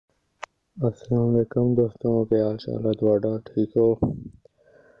अस्सलामुअलैकुम दोस्तों, क्या हाल चाल है तुहाडा? ठीक हो?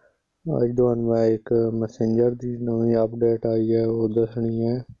 अज तुहानू मैं एक मैसेंजर की नवी अपडेट आई है वो दसनी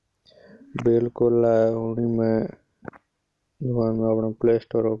है। बिल्कुल हुणी मैं तुहानू अपना प्ले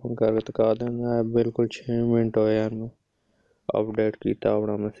स्टोर ओपन करके दिखा देना है। बिल्कुल 6 मिनट होए हैं मैं अपडेट किया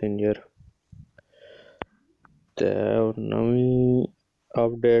अपना मैसेंजर। ते नवी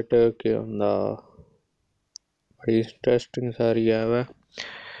अपडेट के होंदा बड़ी इंटरेस्टिंग सारी है वै।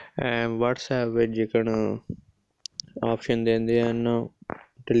 व्हाट्सएप विच जिकन ऑप्शन देंदे हन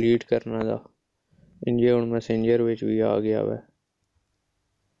डिलीट करने का, इंजे हुण मैसेंजर विच भी आ गया वै।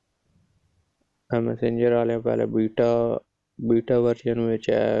 मैसेंजर वाले पहले बीटा वर्जन विच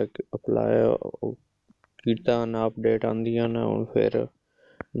अप्लाई कीता न अपडेट आंदियां न, हुण फिर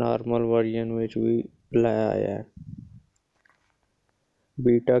नॉर्मल वर्जन विच भी लै आया है।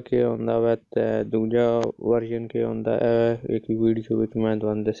 बीटा के होंदा वै ते दूजा वर्जन के होंदा है एक वीडियो विच मैं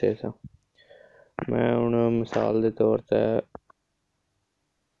तुहानू दस्से सा। मैं हुण मिसाल दे तौर ते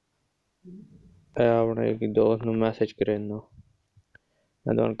अपने एक दोस्त नू मैसेज करेना,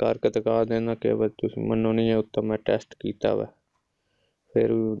 मैं तुहानू करके दिखा देना कि तुसीं मन्नो नहीं है, उत्ते मैं टेस्ट किया वै। फिर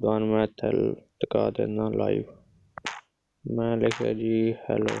तुहानू मैं इत्थे दिखा देना लाइव। मैं लिखिया जी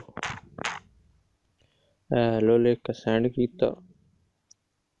हैलो लिख के सेंड किया,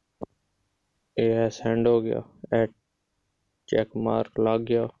 यह सेंड हो गया। चेक मार्क लग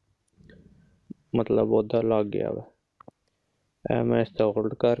गया, मतलब उधर लग गया वै। मैं इससे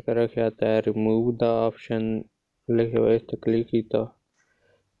होल्ड करके रखा तो रिमूव द ऑप्शन लिखे हुए इस क्लिक किया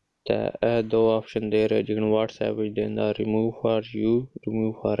तो दो ऑप्शन दे रहे जिन व्हाट्सएप देंदा remove for you,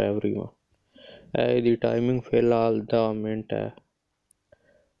 remove for everyone. इसकी टाइमिंग फिलहाल 10 मिनट है,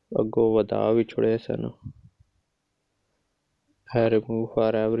 अगों वधा भी छुड़े सन। रिमूव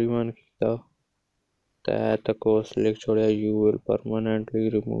फॉर एवरीवन किया तक उस लिख छोड़िया you will permanently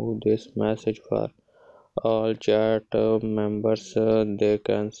remove this message for all chat members, they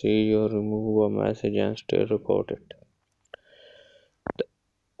can see you remove a message and still report it।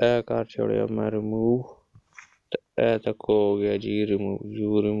 कर छोड़िया मैं रिमूव, तक हो गया जी remove,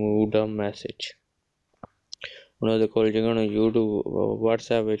 you removed a message. हुण ओहदे कोल जि'यां यूट्यूब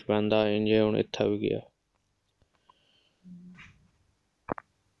व्हाट्सएप विच पैंदा इंजे हुण इत्थे भी गया।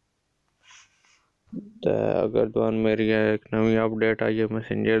 ते अगर तुहानू मेरी एक नवी अपडेट आई है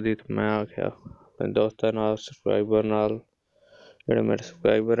मैसेंजर दी तो मैं आख्या अपने दोस्तां नाल सबसक्राइबर नाल जेह्ड़े मेरे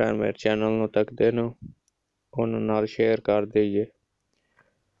सबसक्राइबर हैं मेरे चैनल नू तकदे न उन्हां नाल शेयर कर देइए।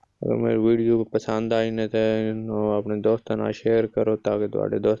 अगर मेरी वीडियो पसंद आई ने तो अपने दोस्तों नाल शेयर करो ताकि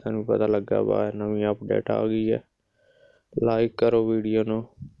तुहाडे दोस्तां नू पता लगे वाह नवी अपडेट आ गई है। लाइक करो वीडियो नू।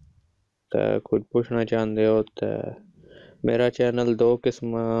 ते कुछ पुछना चाहते हो तो मेरा चैनल दो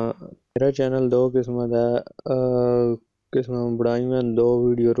किस्मां दा किस्मां बनाइयां, 2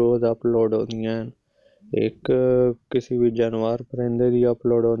 वीडियो रोज़ अपलोड होंदियां हैं। एक किसी भी जानवर परिंदे दी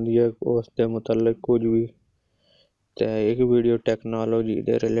अपलोड होंदी है उसके मुतलक कुछ भी, ते एक वीडियो टेक्नोलॉजी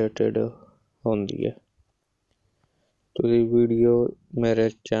दे रिलेटेड होंदी है। तुसीं वीडियो मेरे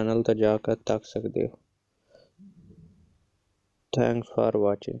चैनल ते जाकर तक सकते हो। Thanks for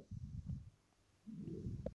watching.